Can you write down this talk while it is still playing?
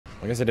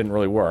I guess it didn't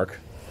really work.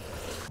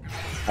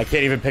 I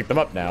can't even pick them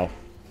up now.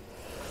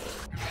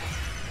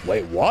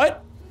 Wait,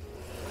 what?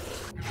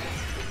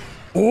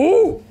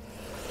 Ooh!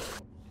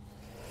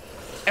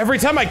 Every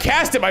time I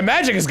cast it, my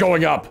magic is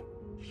going up.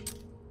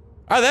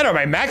 Either that or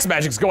my max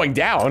magic's going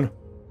down.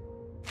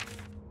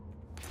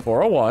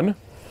 401.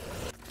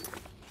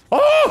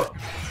 Oh!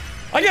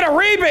 I get a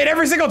rebate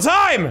every single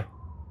time!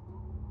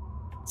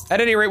 At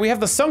any rate, we have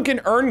the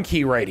sunken urn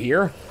key right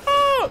here.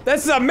 Oh,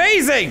 that's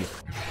amazing!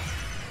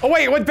 Oh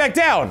wait, it went back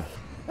down.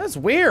 That's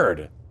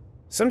weird.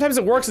 Sometimes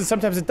it works and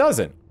sometimes it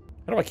doesn't.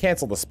 How do I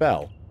cancel the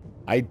spell?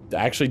 I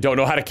actually don't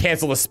know how to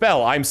cancel the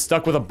spell. I'm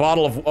stuck with a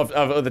bottle of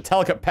the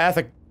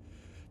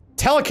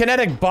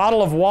telekinetic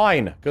bottle of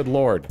wine. Good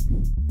lord.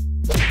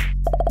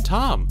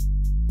 Tom.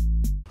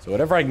 So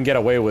whatever I can get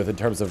away with in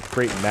terms of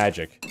creating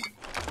magic,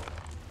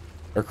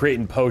 or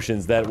creating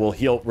potions that will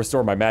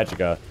restore my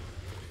magicka,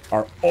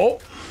 are— oh!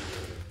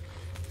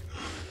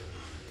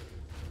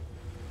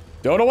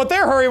 Don't know what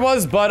their hurry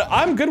was, but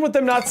I'm good with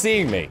them not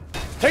seeing me.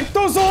 Take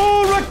those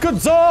old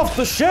records off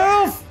the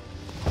shelf.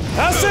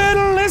 I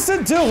said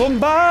listen to them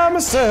by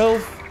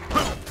myself.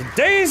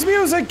 Today's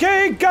music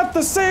ain't got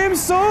the same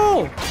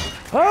soul.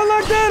 I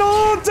like that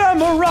old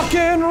time of rock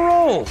and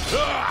roll.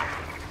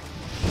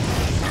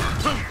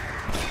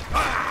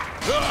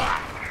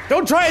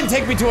 Don't try and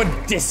take me to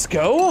a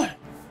disco.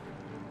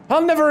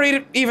 I'll never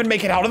even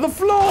make it out of the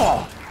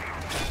floor.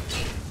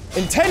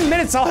 In 10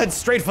 minutes, I'll head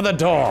straight for the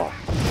door.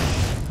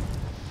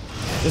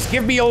 Just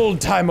give me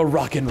old time of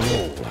rock and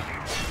roll.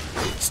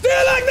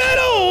 Still like that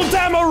old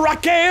time of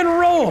rock and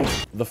roll.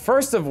 The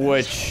first of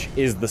which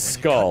is the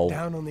skull.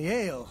 Down on the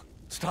ale,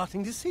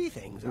 starting to see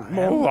things.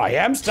 Oh, I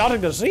am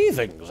starting to see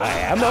things. I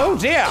am. Oh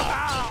dear.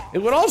 It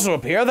would also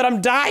appear that I'm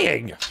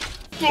dying.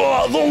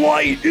 Oh, the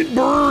light, it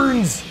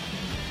burns.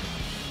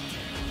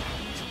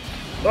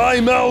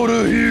 I'm out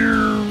of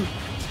here.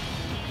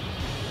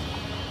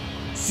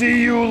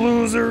 See you,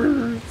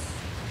 losers.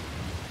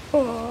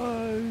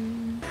 Bye.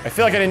 I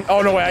feel like I didn't—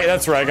 oh no, wait,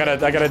 that's right.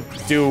 I gotta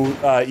do,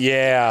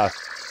 yeah.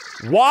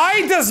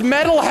 Why does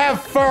metal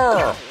have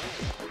fur?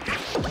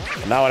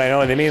 Now what I know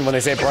what they mean when they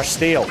say brush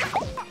steel.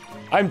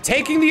 I'm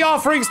taking the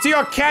offerings to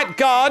your cat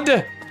god,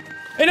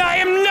 and I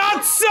am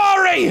not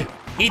sorry!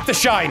 Eat the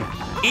shine.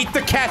 Eat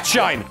the cat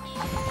shine.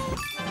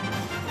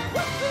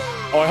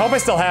 Oh, I hope I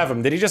still have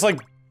him. Did he just like—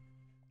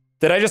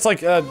 did I just like,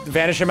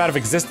 vanish him out of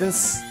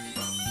existence?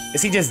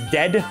 Is he just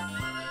dead?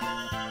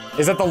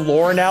 Is that the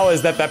lore now?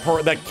 Is that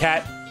that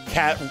cat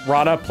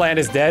Rana plant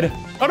is dead?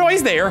 Oh no,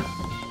 he's there.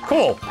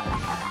 Cool.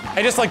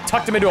 I just like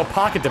tucked him into a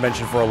pocket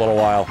dimension for a little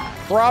while.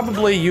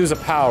 Probably use a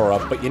power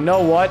up, but you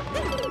know what?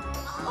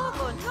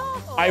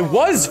 I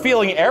was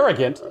feeling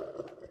arrogant,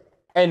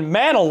 and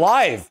man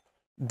alive,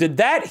 did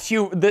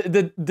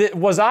that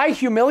was I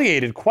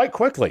humiliated quite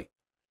quickly.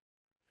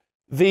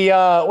 The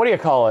what do you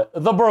call it?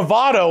 The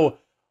bravado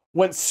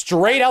went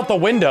straight out the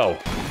window.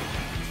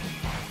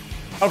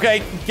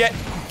 Okay, get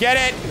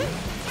it.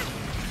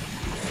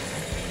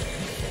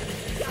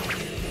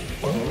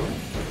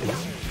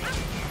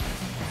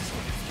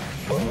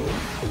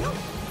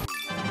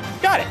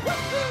 Got it.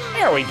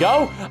 There we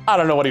go. I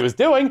don't know what he was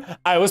doing.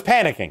 I was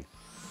panicking.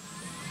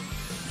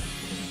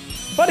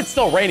 But it's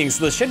still raining,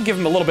 so this should give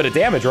him a little bit of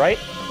damage, right?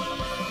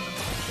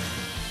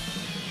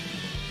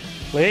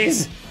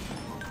 Please?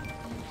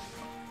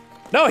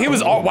 No, he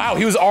was— oh, wow,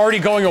 he was already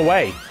going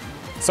away.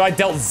 So I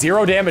dealt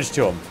 0 damage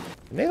to him.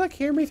 Can they like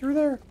hear me through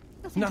there?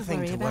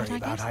 Nothing to worry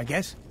about, I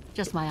guess.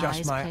 Just my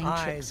eyes playing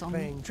tricks on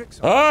me.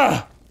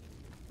 Ah!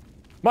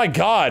 My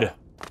God.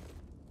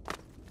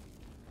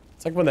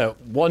 It's like when that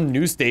one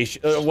news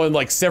station, when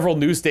like several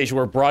news stations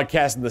were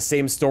broadcasting the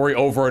same story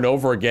over and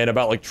over again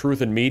about like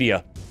truth in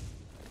media.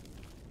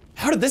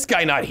 How did this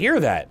guy not hear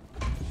that?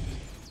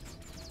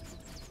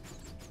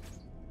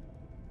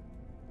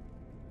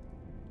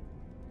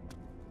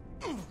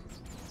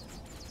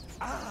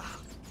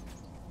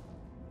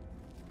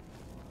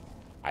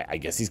 I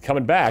guess he's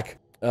coming back.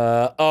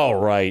 Oh,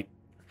 right.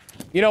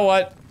 You know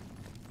what?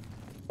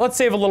 Let's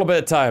save a little bit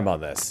of time on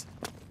this.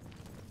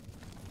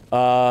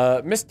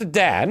 Mr.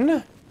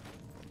 Dan,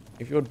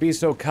 if you would be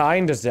so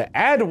kind as to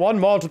add 1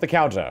 more to the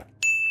counter.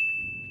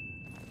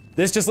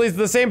 This just leads to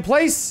the same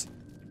place,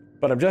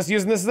 but I'm just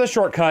using this as a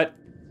shortcut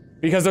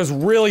because there's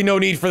really no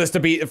need for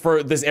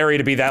this area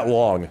to be that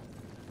long.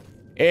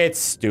 It's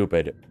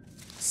stupid.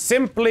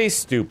 Simply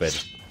stupid.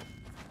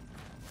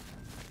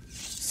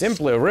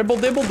 Simply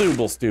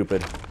ribble-dibble-dooble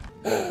stupid.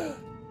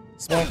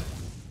 Small.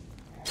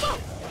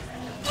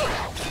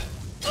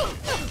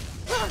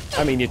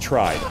 I mean, you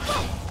tried.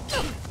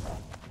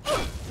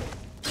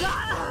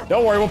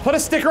 Don't worry, we'll put a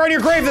sticker on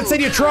your grave that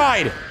said you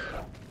tried.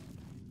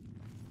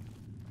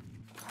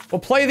 We'll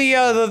play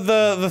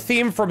the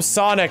theme from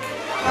Sonic.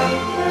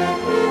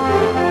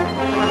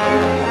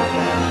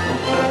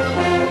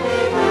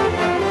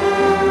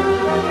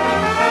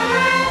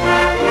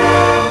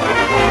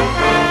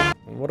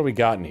 What do we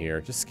got in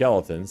here? Just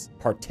skeletons.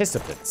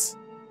 Participants.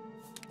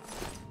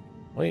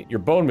 Wait, your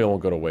bone meal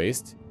won't go to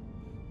waste.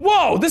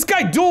 Whoa, this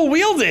guy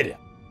dual-wielded!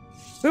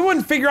 We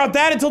wouldn't figure out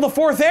that until the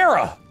 4th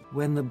era.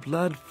 When the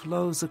blood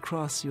flows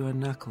across your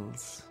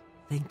knuckles,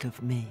 think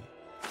of me.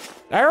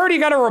 I've already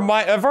got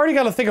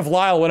to think of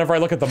Lyle whenever I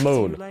look at the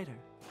moon. See you later.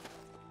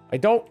 I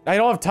don't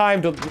have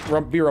time to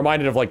be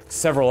reminded of like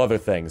several other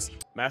things.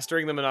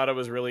 Mastering the Monado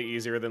was really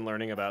easier than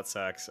learning about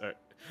sex.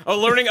 Oh,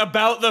 learning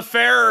about the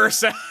fairer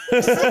sex.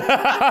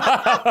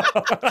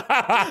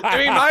 I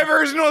mean, my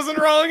version wasn't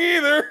wrong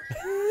either.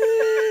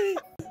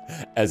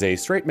 As a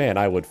straight man,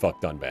 I would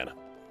fuck Dunban.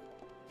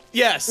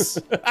 Yes,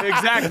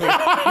 exactly.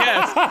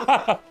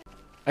 Yes.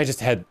 I just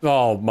had,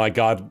 oh my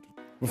god.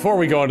 Before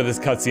we go into this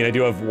cutscene, I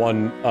do have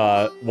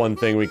one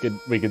thing we could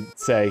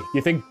say.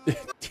 You think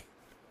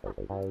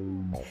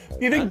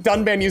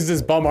Dunban uses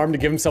his bum arm to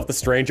give himself the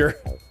stranger?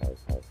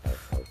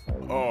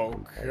 Oh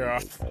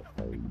god.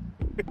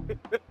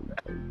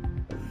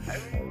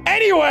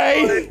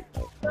 Anyway!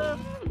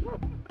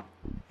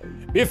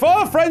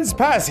 Before friends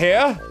pass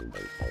here,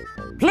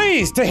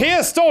 please to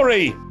hear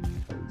story!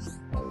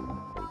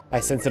 I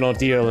sense an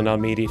ordeal in our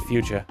immediate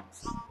future.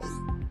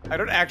 I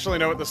don't actually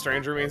know what the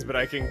stranger means, but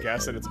I can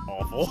guess and it's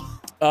awful.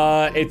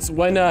 It's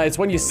when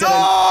you sit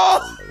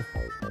No!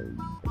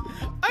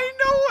 I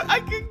know what I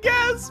can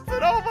guess,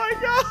 but oh my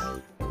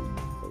god.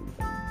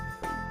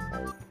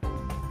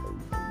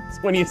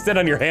 It's when you sit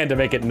on your hand to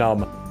make it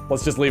numb.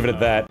 Let's just leave it at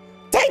that.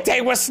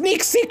 Tay-Tay was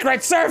sneak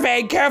secret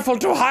surveying, careful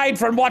to hide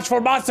from watchful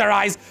monster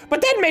eyes,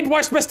 but then made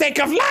worst mistake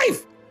of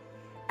life.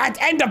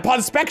 At end upon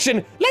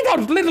inspection,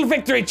 let little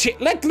victory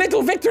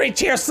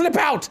cheer slip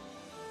out.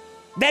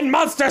 Then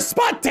monsters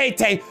spot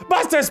Tay-Tay.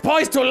 Monsters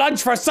poised to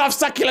lunge for soft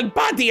succulent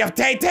body of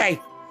Tay-Tay.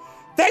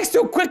 Thanks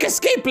to quick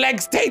escape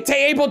legs,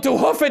 Tay-Tay able to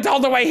hoof it all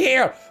the way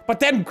here, but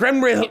then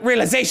grim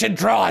realization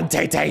draw on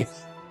Tay-Tay.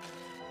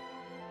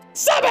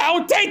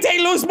 Somehow, Tay-Tay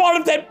lose more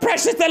of that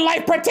precious than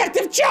life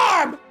protective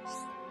charm.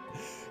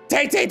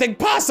 Tay-Tay think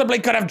possibly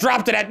could have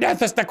dropped it at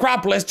Nethys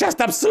Necropolis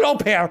just up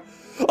slope here.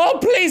 Oh,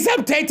 please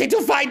help Tay-Tay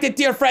to find it,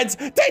 dear friends.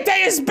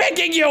 Tay-Tay is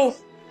begging you.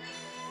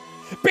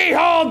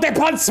 Behold the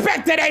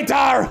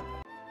Ponspectinator!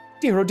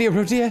 Dear, oh dear,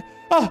 oh dear.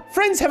 Ah,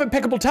 friends have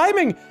impeccable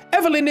timing.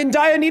 Evelyn in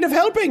dire need of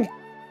helping.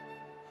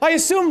 I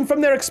assume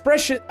from their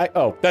expression,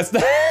 that's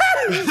the-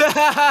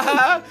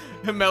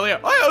 Melia,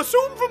 I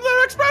assume from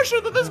their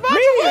expression that this match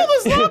will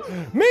this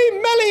love.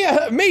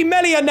 Me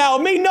Melia now,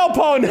 me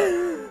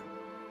Nopon.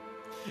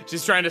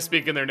 She's trying to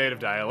speak in their native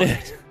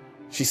dialect.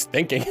 She's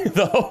thinking,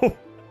 though.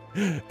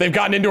 They've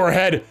gotten into her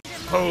head.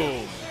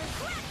 Boom.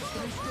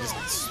 Just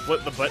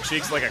split the butt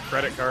cheeks like a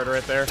credit card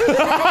right there.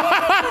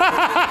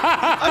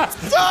 I'm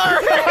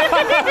sorry!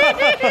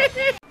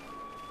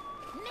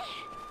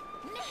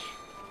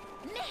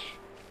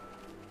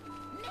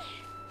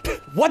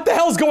 What the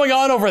hell's going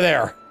on over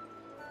there?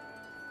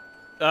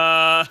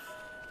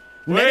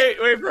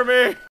 Wait for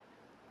me.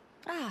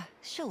 Ah,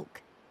 Shulk.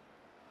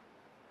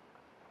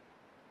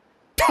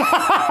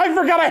 I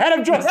forgot I had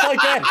him dressed like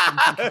that.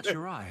 Catch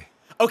your eye.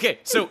 Okay,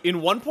 so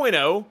in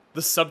 1.0,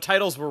 the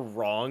subtitles were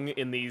wrong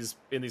in these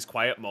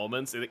quiet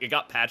moments. It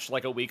got patched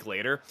like a week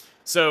later.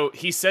 So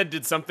he said,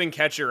 "Did something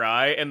catch your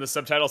eye?" And the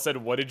subtitle said,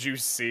 "What did you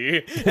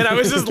see?" And I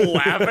was just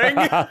laughing.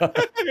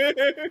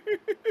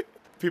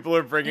 People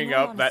are bringing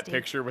up that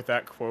picture with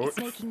that quote. It's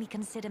making me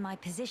consider my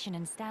position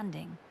and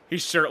standing.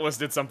 He's shirtless.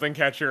 Did something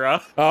catch your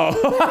eye? Oh.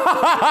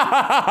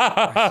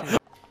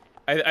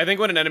 I think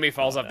when an enemy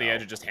falls off the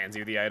edge, it just hands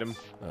you the item.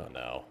 Oh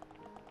no.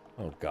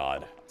 Oh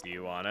god. Do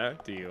you wanna?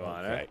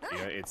 Okay.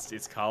 Yeah,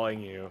 it's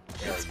calling you.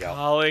 It's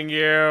calling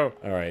you.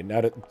 All right,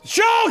 now to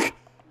Shulk!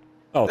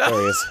 Oh, there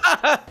he is.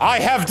 I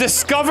have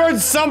discovered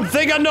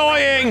something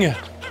annoying,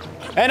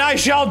 and I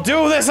shall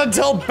do this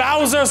until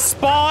Bowser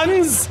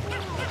spawns,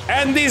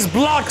 and these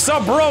blocks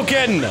are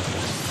broken.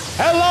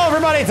 Hello,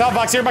 everybody. Tom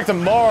Fox here, back to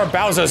more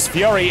Bowser's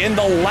Fury. In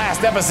the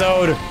last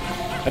episode,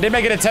 I did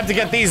make an attempt to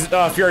get these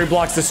Fury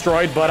blocks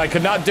destroyed, but I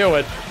could not do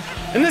it.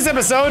 In this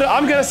episode,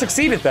 I'm gonna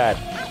succeed at that.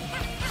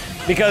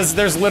 Because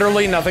there's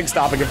literally nothing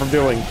stopping him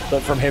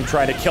from him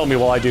trying to kill me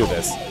while I do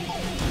this.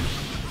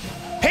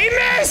 He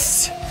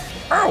missed!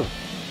 Oh,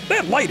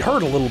 that light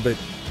hurt a little bit.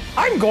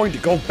 I'm going to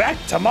go back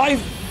to my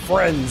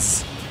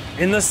friends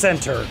in the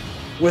center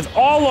with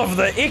all of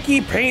the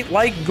icky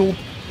paint-like goop,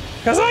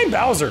 because I'm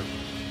Bowser.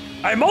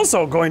 I'm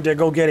also going to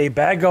go get a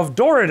bag of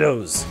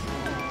Doritos.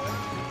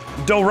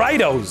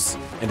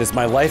 And it's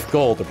my life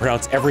goal to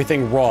pronounce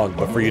everything wrong,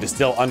 but for you to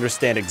still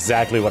understand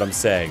exactly what I'm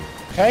saying.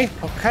 Okay,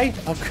 okay,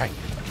 okay.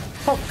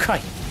 Okay.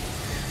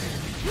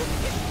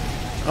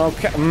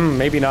 Okay,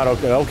 maybe not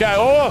okay. Okay,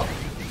 oh!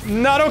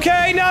 Not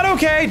okay, not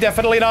okay,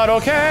 definitely not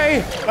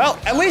okay. Well,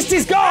 at least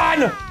he's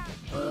gone!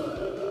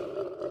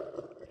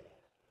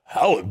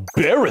 How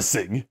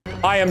embarrassing.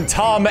 I am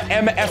Tom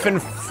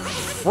MF'n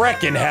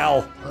Freckin'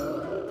 hell.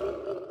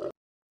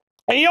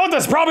 And you know what,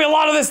 there's probably a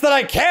lot of this that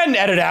I can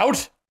edit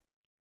out.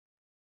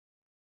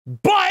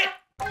 But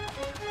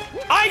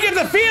I get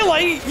the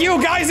feeling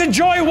you guys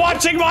enjoy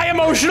watching my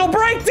emotional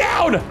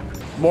breakdown!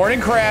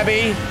 Morning,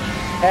 Krabby.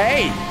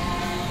 Hey,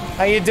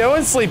 how you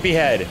doing,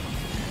 sleepyhead?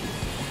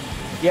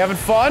 You having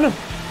fun?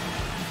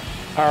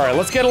 All right,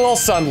 let's get a little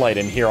sunlight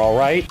in here, all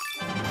right?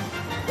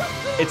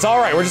 It's all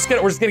right. We're just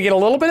gonna get a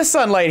little bit of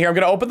sunlight here. I'm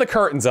gonna open the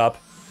curtains up.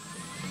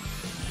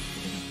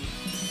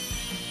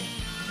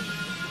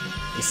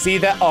 You see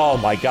that? Oh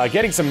my god,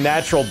 getting some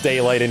natural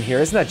daylight in here.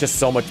 Isn't that just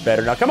so much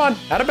better? Now come on,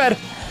 out of bed.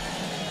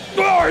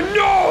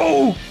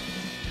 Oh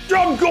no!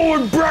 I'm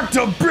going back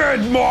to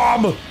bed,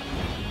 Mom!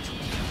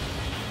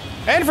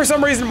 And for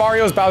some reason,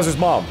 Mario's Bowser's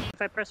mom.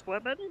 If I press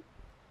what button?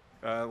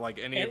 Like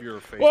any of your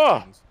face Whoa.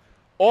 buttons.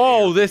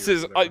 Oh, this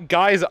is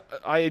guys.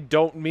 I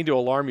don't mean to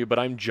alarm you, but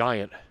I'm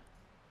giant.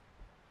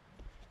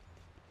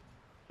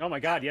 Oh my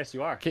god, yes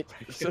you are.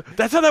 So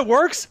that's how that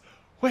works.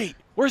 Wait,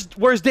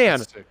 where's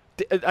Dan?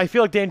 I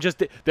feel like Dan just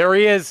did. There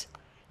he is.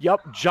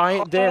 Yup,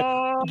 giant Dan.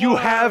 Oh, You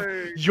have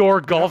your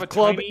golf a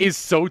club tiny- is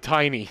so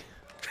tiny.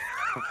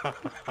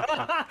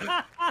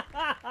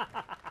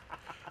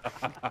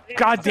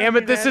 God damn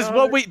it! This is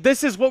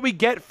what we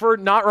get for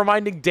not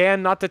reminding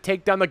Dan not to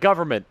take down the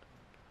government.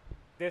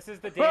 This is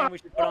the Dan we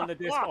should put on the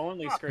disc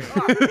only screen.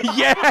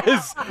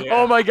 Yes.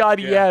 Oh my God.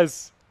 Yeah.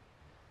 Yes.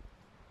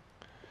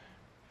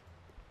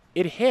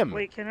 It him.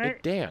 Wait, can I-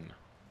 It Dan.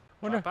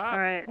 All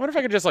right. I wonder if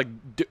I could just like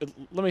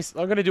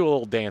I'm gonna do a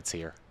little dance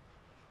here.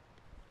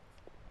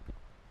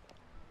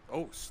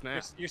 Oh,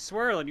 snap. You're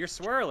swirling, you're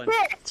swirling.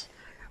 What?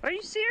 Are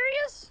you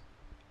serious?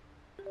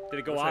 Did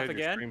it go Wish I off had your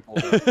again? screen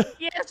pulled up.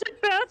 Yes,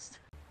 it bounced.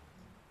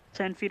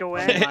 10 feet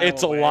away.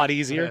 It's a away. lot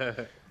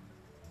easier.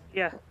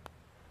 Yeah.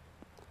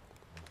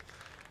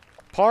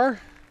 Par.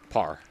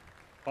 Par.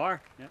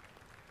 Bar. Yeah.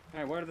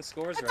 Alright, what are the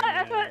scores I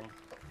right thought-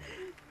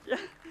 now?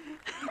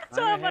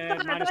 Tom, ahead,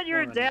 I minus thought you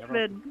were 4 on the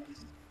damned.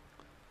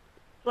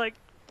 Like,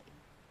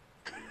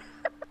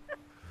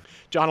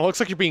 John, it looks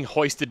like you're being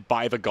hoisted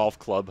by the golf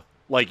club.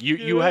 Like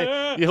you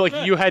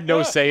had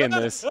no say in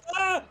this. John,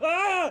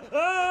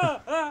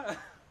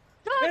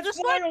 It's just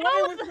flying let away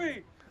go. with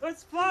me!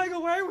 It's flying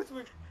away with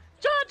me!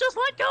 John, just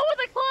let go of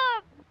the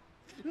club.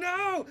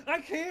 No! I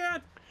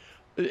can't!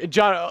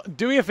 John,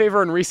 do me a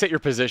favor and reset your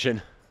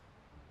position.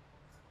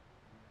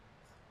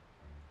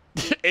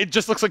 It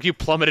just looks like you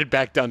plummeted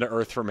back down to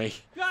earth for me.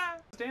 Ah!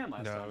 Dan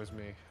last No, time. it was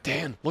me.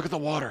 Dan, look at the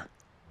water.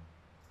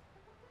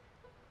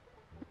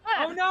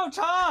 Oh no,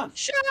 Tom!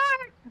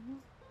 Shark!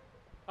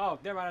 Oh,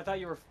 never mind. I thought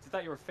you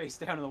were face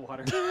down in the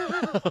water.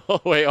 Oh,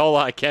 wait, hold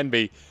on. I can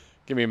be.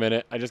 Give me a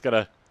minute. I just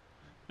gotta.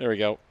 There we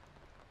go.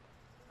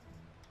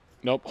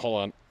 Nope.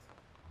 Hold on.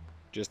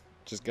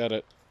 Just got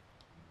it.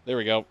 There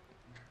we go.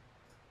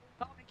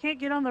 Oh, I can't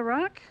get on the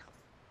rock?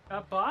 A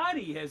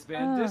body has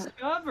been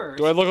discovered.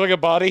 Do I look like a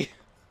body?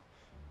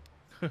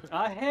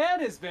 A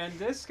head has been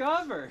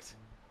discovered.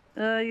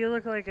 You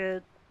look like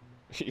a...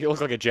 You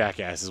look like a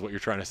jackass, is what you're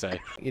trying to say.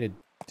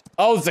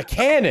 Oh, it's a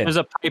cannon. There's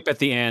a pipe at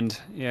the end.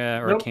 Yeah,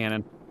 or Nope. a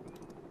cannon.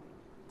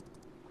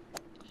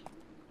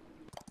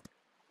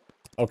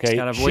 Okay,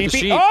 gotta avoid the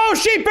sheepy. sheep. Oh,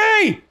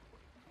 sheepy!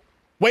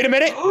 Wait a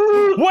minute!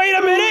 Wait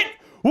a minute!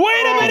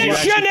 Wait a minute!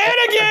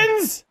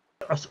 Shenanigans!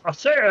 I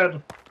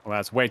said... Well,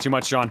 that's way too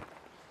much, John.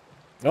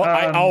 No,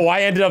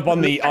 I ended up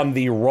on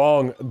the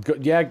wrong.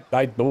 Yeah,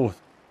 oh,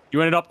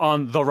 You ended up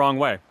on the wrong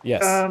way.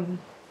 yes.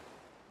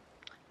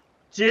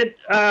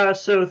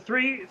 So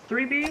three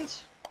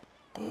beans?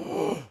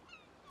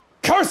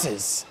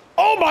 Curses!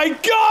 Oh my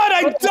God!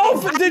 I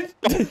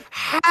don't.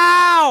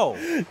 How?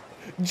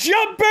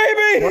 Jump,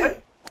 baby!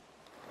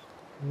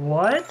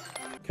 What?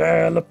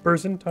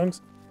 Calipers and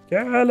tongues,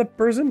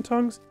 calipers and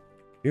tongues.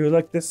 You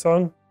like this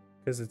song?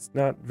 Because it's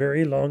not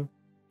very long.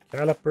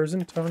 Calipers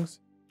and tongues,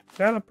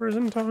 calipers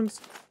and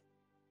tongues,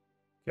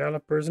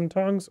 calipers and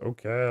tongues. Oh,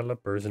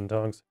 calipers and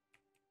tongues.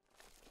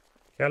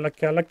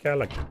 Calipers and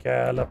tongues,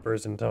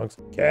 calipers and tongues,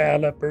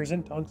 calipers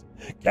and tongues,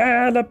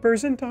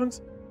 calipers and tongues.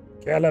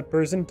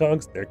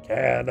 They're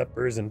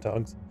calipers and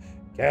tongues,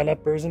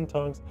 calipers and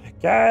tongues,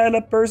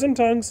 calipers and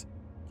tongues,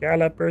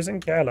 calipers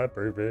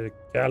and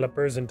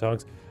calipers and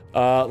tongues.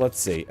 Let's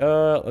see.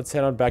 Let's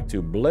head on back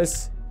to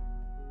Bliss,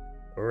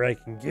 where I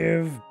can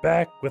give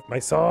back with my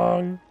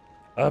song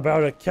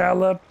about a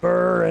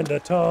caliper and a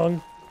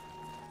tongue.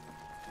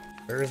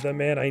 Where's the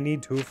man I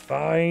need to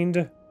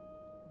find?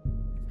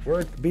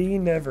 Work be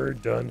never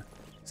done.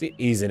 See,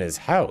 he's in his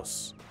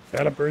house.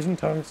 Calipers and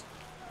tongues.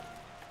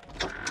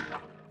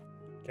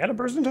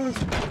 Calipers and tongues.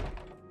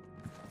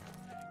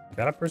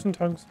 Calipers and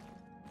tongues.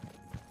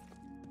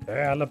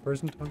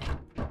 Calipers and tongues.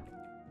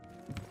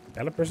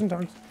 Calipers and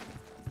tongues.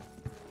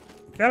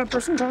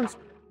 Calipers and tongues.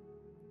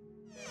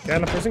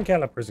 Calipers and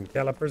calipers and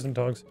calipers and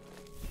tongues.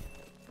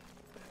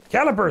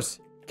 Calipers!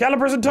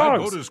 Calipers and My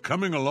tongues! boat is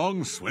coming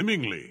along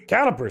swimmingly.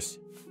 Calipers!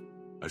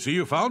 I see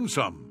you found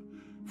some.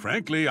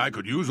 Frankly, I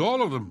could use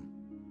all of them.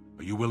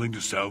 Are you willing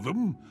to sell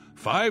them?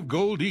 5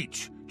 gold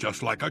each,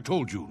 just like I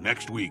told you,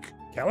 next week.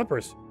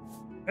 Calipers.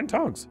 And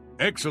tongues.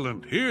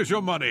 Excellent. Here's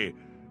your money.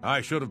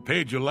 I should have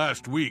paid you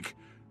last week.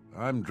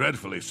 I'm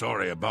dreadfully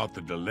sorry about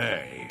the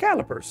delay.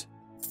 Calipers.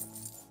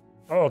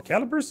 Oh,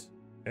 calipers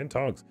and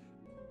tongues.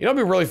 You know,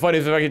 it'd be really funny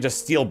if I could just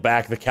steal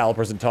back the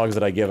calipers and tongues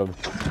that I give him.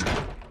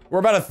 We're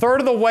about a third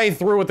of the way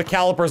through with the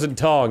calipers and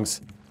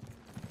tongues.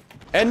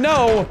 And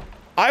no,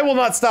 I will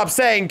not stop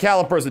saying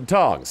calipers and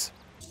tongues.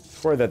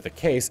 Were that the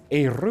case,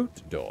 a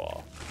root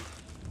door.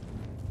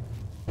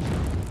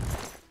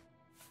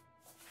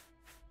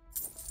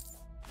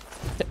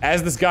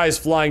 As this guy is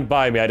flying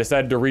by me, I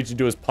decided to reach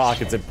into his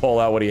pockets and pull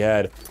out what he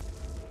had.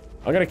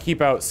 I'm gonna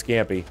keep out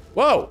Scampy.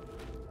 Whoa!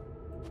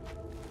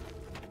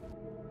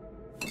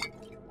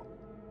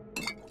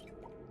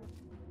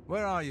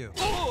 Where are you?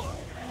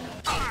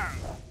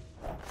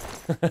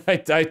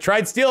 I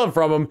tried stealing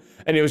from him,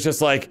 and he was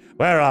just like,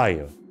 where are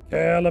you?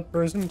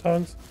 Calipers and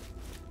tongues,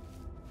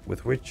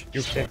 with which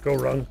you can't go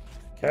wrong.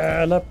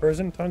 Calipers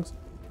and tongues,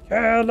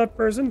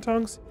 calipers and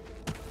tongues.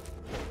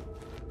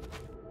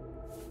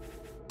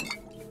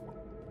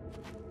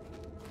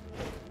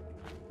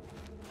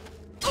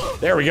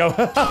 There we go.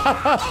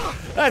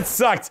 That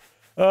sucked.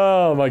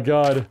 Oh my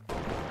god.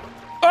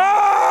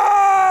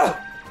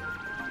 Ah!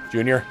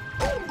 Junior,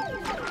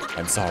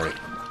 I'm sorry.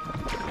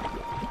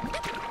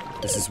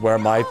 This is where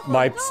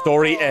my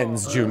story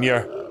ends,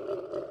 Junior.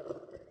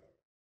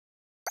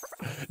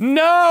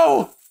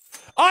 No!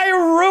 I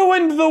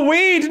ruined the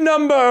weed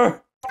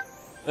number!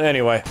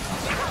 Anyway.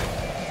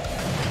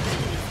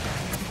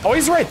 Oh,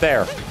 he's right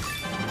there.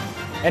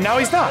 And now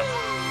he's not.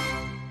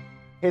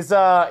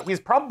 He's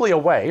probably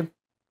away.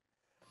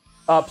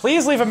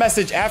 Please leave a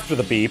message after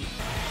the beep.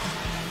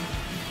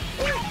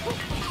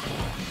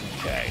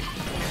 Okay.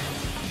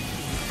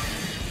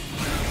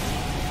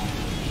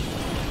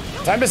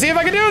 Time to see if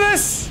I can do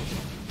this!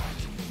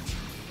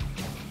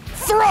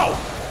 Throw!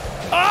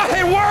 Ah,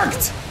 it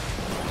worked!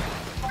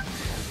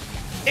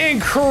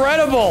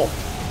 Incredible!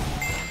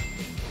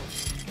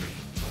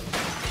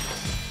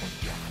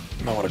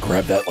 I want to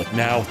grab that like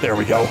now. There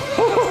we go.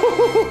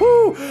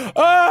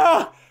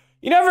 Ah!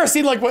 You never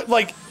seen like what,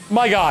 like,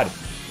 my god.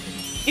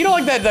 You know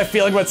like that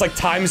feeling when it's like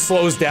time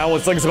slows down when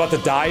it's like it's about to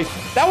die?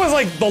 That was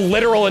like the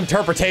literal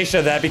interpretation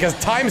of that because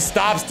time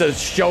stops to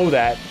show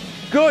that.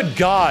 Good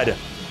god.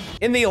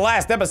 In the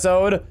last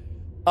episode,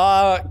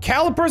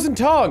 calipers and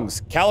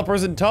tongues.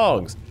 Calipers and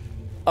tongues.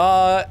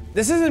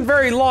 This isn't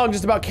very long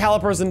just about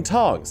calipers and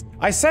tongues.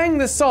 I sang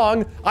this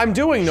song, I'm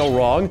doing no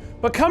wrong,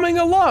 but coming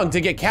along to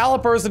get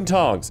calipers and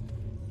tongues.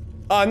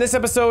 In this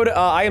episode,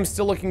 I am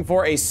still looking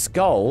for a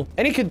skull.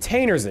 Any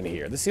containers in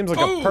here? This seems like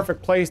a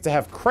perfect place to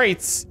have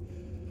crates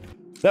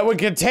that would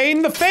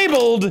contain the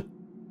fabled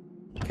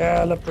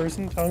calipers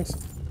and tongues.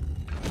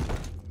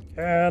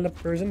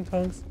 Calipers and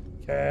tongues.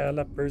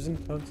 Calipers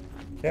and tongues.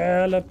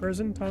 Calipers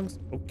and tongues.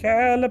 Oh,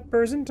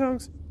 calipers and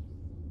tongues.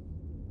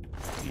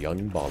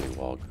 Young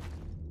Bollywog,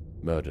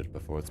 murdered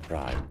before its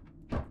prime.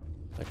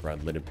 Like brown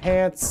linen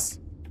pants,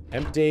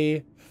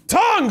 empty.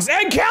 Tongues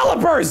and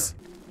calipers!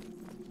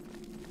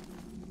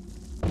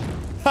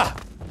 Ha!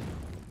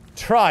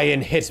 Try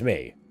and hit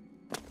me.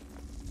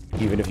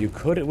 Even if you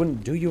could, it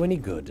wouldn't do you any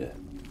good.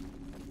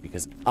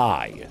 Because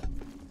I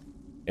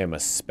am a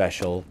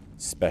special,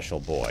 special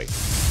boy.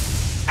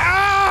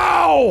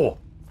 Ow!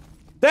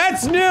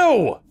 That's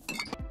new!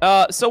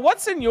 So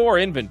what's in your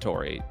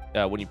inventory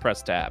when you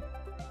press tab?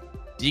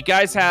 Do you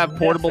guys have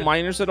portable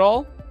miners at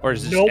all? Or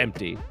is it just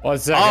empty? One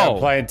second, I'm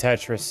playing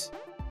Tetris.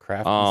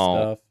 Crafting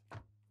stuff.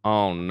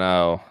 Oh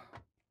no.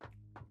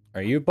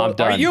 Are you both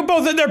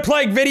in there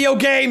playing video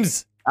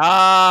games? We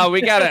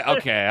gotta,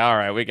 okay, all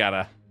right, we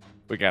gotta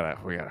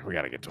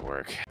get to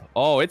work.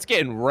 Oh, it's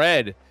getting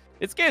red.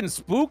 It's getting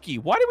spooky.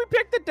 Why did we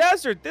pick the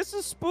desert? This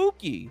is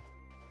spooky.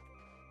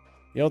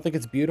 You don't think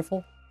it's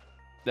beautiful?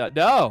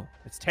 No,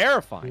 it's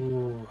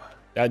terrifying.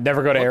 I'd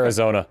never go to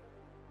Arizona.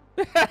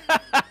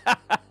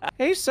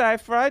 Hey,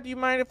 Sci-Fi, do you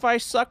mind if I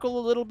suckle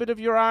a little bit of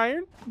your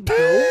iron?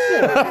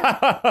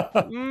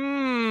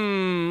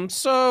 Mmm,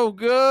 so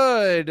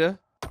good.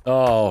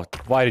 Oh,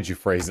 why did you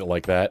phrase it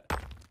like that?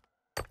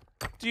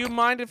 Do you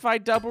mind if I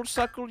double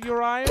suckle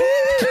your iron?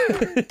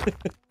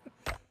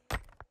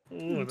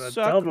 Ooh, the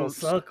double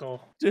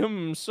suckle.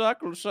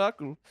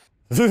 Suckle.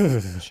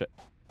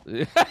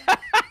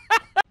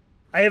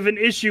 I have an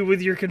issue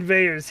with your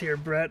conveyors here,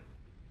 Brett.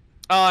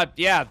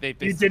 Yeah,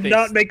 you did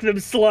not make them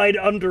slide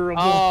under a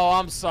wall. Oh,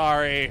 I'm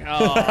sorry.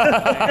 Oh,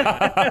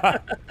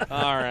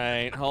 all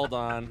right, hold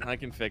on. I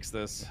can fix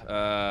this.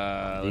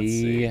 Let's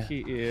see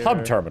here.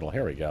 Hub terminal.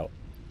 Here we go.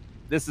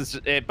 This is.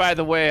 By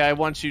the way, I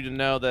want you to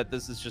know that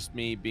this is just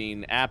me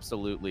being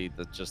absolutely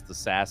just the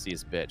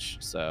sassiest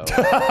bitch. So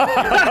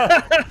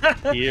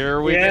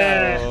here we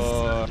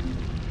go.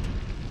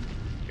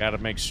 Got to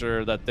make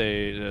sure that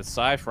the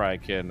Sci-Fi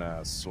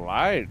can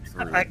slide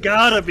through. I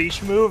gotta be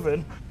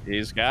schmoving.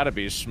 He's got to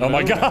be smooth. Oh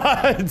my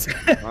god!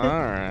 All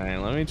right,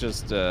 let me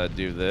just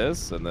do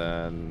this, and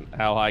then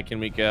how high can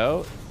we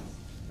go?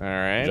 All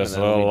right, just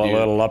a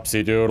little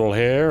upsy doodle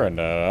here and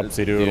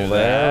upsy doodle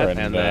there, and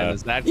then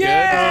is that good?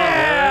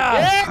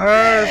 Yeah!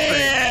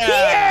 Perfect.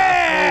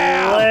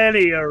 Yeah!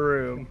 Plenty of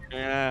room.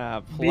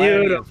 Yeah,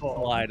 beautiful.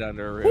 Slide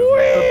under room.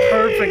 The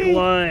perfect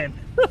line.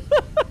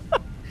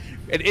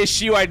 An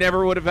issue I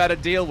never would have had to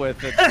deal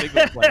with in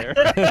single player.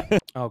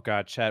 Oh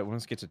god, chat,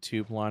 once we get to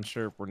tube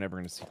launcher, we're never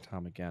gonna see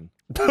Tom again.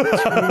 Tube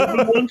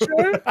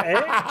launcher?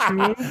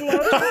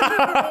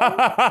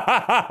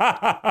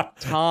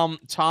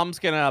 Tom's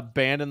gonna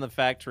abandon the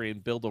factory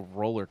and build a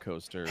roller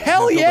coaster.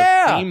 Hell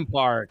yeah! A theme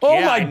park. Oh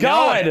yeah, my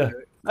god!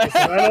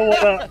 Listen, I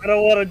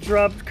don't want to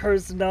drop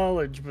cursed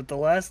knowledge, but the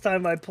last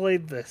time I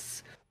played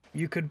this,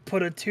 you could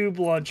put a tube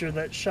launcher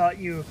that shot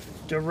you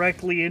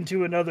directly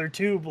into another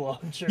tube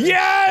launcher.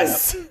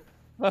 Yes!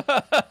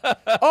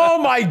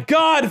 Oh my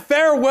god,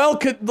 farewell,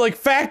 like,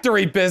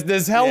 factory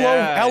business.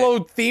 Hello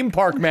theme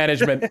park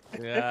management.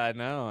 Yeah, I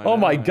know. Oh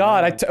my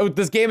god,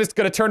 this game is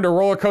gonna turn to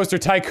Roller Coaster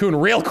Tycoon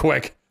real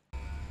quick.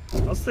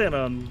 I'll stand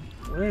on,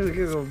 we could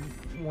go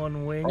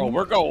one wing. Oh,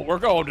 we're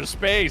going to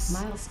space.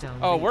 Milestone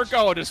Oh, we're reached.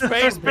 going to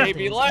space,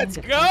 baby. Let's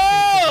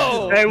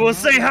go! Hey, we'll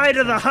say hi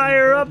to the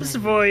higher ups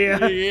for you.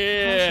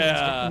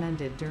 Yeah.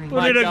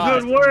 Put in a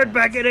good word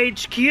back at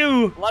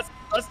HQ.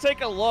 Let's take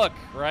a look,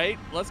 right?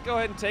 Let's go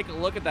ahead and take a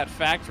look at that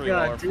factory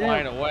while we're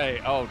flying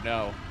away. Oh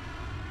no.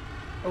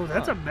 Oh,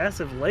 that's a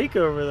massive lake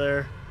over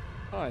there.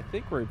 Oh, I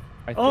think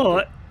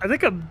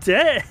I'm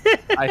dead.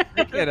 I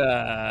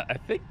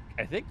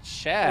think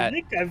Chad. I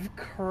think I've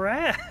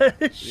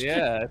crashed.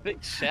 Yeah, I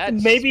think Chad.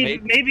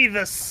 Maybe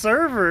the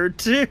server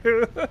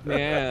too.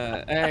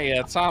 Yeah.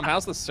 Hey, Tom,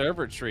 how's the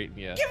server treating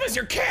you? Give us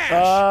your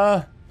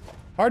cash.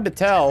 Hard to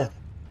tell.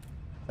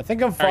 I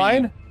think I'm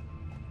fine.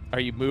 Are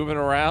you moving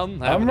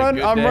around? I'm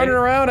running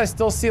around. I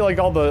still see like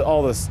all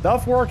the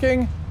stuff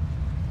working.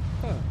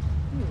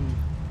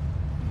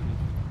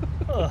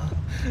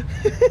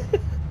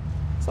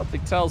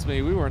 Something tells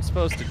me we weren't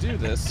supposed to do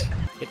this.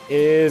 It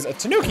is a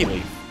Tanuki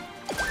leaf.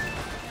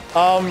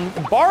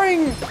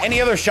 Barring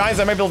any other shines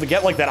I might be able to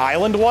get, like that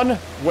island one,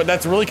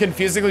 that's really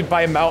confusingly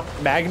by Mount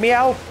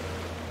Magmeow.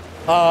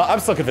 I'm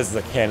still convinced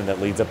there's a cannon that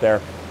leads up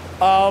there.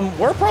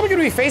 We're probably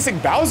gonna be facing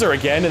Bowser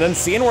again and then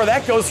seeing where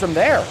that goes from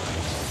there.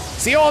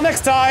 See you all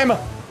next time.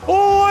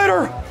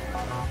 Later.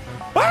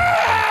 Ah!